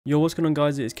Yo, what's going on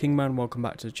guys, it's Kingman, welcome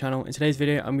back to the channel. In today's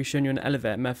video, I'm going to be showing you an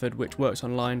elevator method which works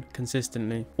online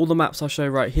consistently. All the maps I show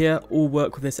right here all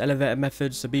work with this elevator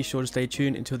method, so be sure to stay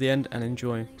tuned until the end and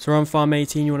enjoy. So around farm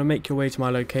 18, you want to make your way to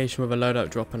my location with a loadout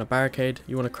drop and a barricade.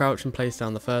 You want to crouch and place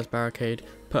down the first barricade,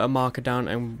 put a marker down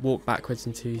and walk backwards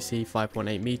until you see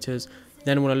 5.8 meters.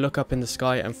 Then want to look up in the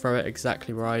sky and throw it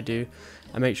exactly where I do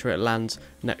and make sure it lands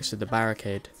next to the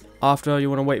barricade. After, you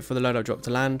want to wait for the loadout drop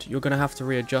to land. You're going to have to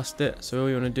readjust it, so all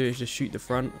you want to do is just shoot the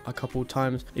front a couple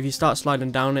times. If you start sliding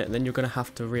down it, then you're going to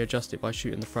have to readjust it by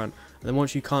shooting the front. And then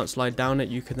once you can't slide down it,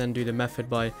 you can then do the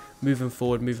method by moving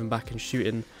forward, moving back and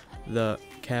shooting the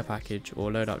care package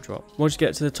or loadout drop. Once you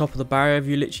get to the top of the barrier, if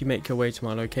you literally make your way to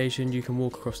my location, you can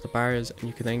walk across the barriers and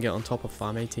you can then get on top of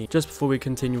farm 18. Just before we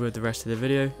continue with the rest of the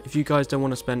video, if you guys don't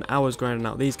want to spend hours grinding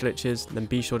out these glitches, then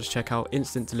be sure to check out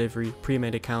instant delivery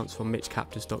pre-made accounts from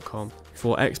mitchcaptors.com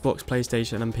for Xbox,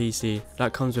 PlayStation and PC.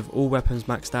 That comes with all weapons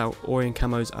maxed out, Orion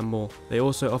camos and more. They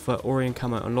also offer Orion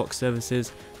camo unlock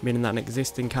services, meaning that an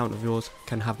existing account of yours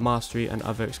can have mastery and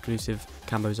other exclusive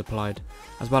camos applied,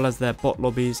 as well as their bot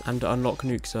lobbies and unlock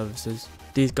nuke services.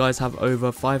 These guys have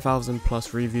over 5,000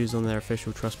 plus reviews on their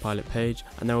official Trustpilot page,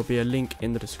 and there will be a link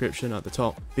in the description at the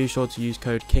top. Be sure to use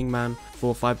code KINGMAN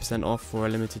for 5% off for a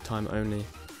limited time only.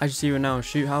 As you see, we're now in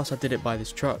Shoot House. I did it by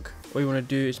this truck. All you want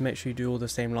to do is make sure you do all the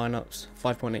same lineups,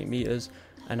 5.8 meters,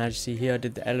 and as you see here, I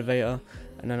did the elevator,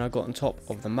 and then I got on top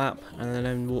of the map, and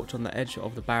then walked on the edge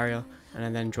of the barrier,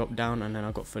 and then dropped down, and then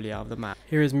I got fully out of the map.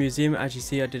 Here is museum. As you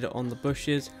see, I did it on the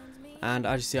bushes, and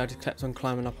as you see, I just kept on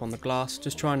climbing up on the glass,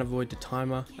 just trying to avoid the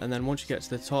timer. And then once you get to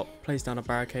the top, place down a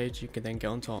barricade, you can then get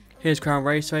on top. Here's Crown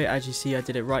Raceway. As you see, I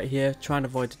did it right here, trying to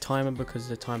avoid the timer because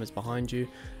the timer's behind you.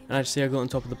 And as you see, I got on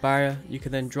top of the barrier. You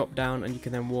can then drop down and you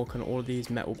can then walk on all of these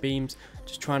metal beams,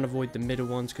 just try and avoid the middle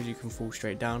ones because you can fall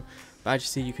straight down. But as you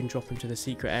see, you can drop into the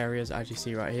secret areas, as you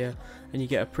see right here, and you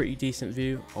get a pretty decent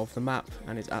view of the map,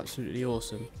 and it's absolutely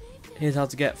awesome. Here's how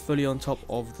to get fully on top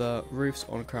of the roofs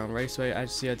on Crown Raceway. As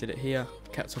you see, I did it here,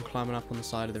 kept on climbing up on the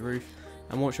side of the roof.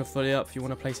 And once you're fully up, if you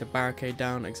want to place a barricade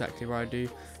down exactly where I do, you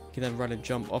can then run and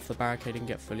jump off the barricade and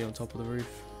get fully on top of the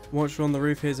roof. Once you're on the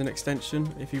roof, here's an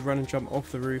extension. If you run and jump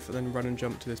off the roof and then run and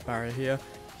jump to this barrier here,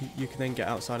 you can then get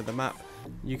outside of the map.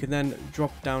 You can then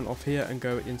drop down off here and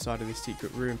go inside of this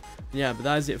secret room. Yeah, but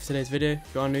that is it for today's video.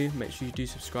 If you are new, make sure you do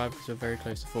subscribe because we're very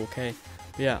close to 4K.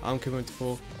 But yeah, I'm Kingman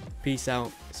 4. Peace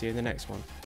out. See you in the next one.